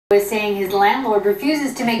is saying his landlord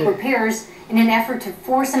refuses to make repairs in an effort to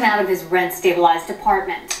force him out of his rent-stabilized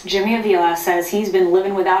apartment. Jimmy Avila says he's been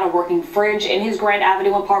living without a working fridge in his Grant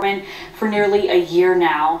Avenue apartment for nearly a year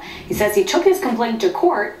now. He says he took his complaint to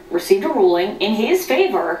court, received a ruling in his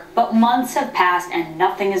favor, but months have passed and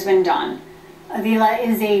nothing has been done. Avila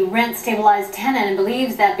is a rent-stabilized tenant and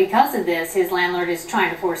believes that because of this, his landlord is trying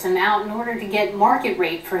to force him out in order to get market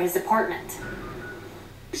rate for his apartment.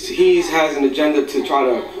 He has an agenda to try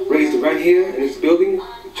to raise the rent here in this building,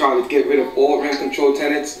 try to get rid of all rent-controlled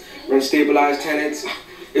tenants, rent-stabilized tenants.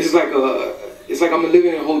 It's like I'm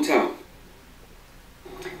living in a hotel.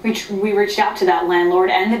 We reached out to that landlord,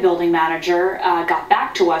 and the building manager got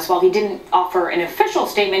back to us. While he didn't offer an official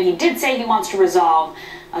statement, he did say he wants to resolve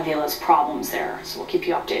Avila's problems there. So we'll keep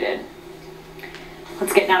you updated.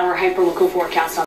 Let's get now to our hyper-local forecast.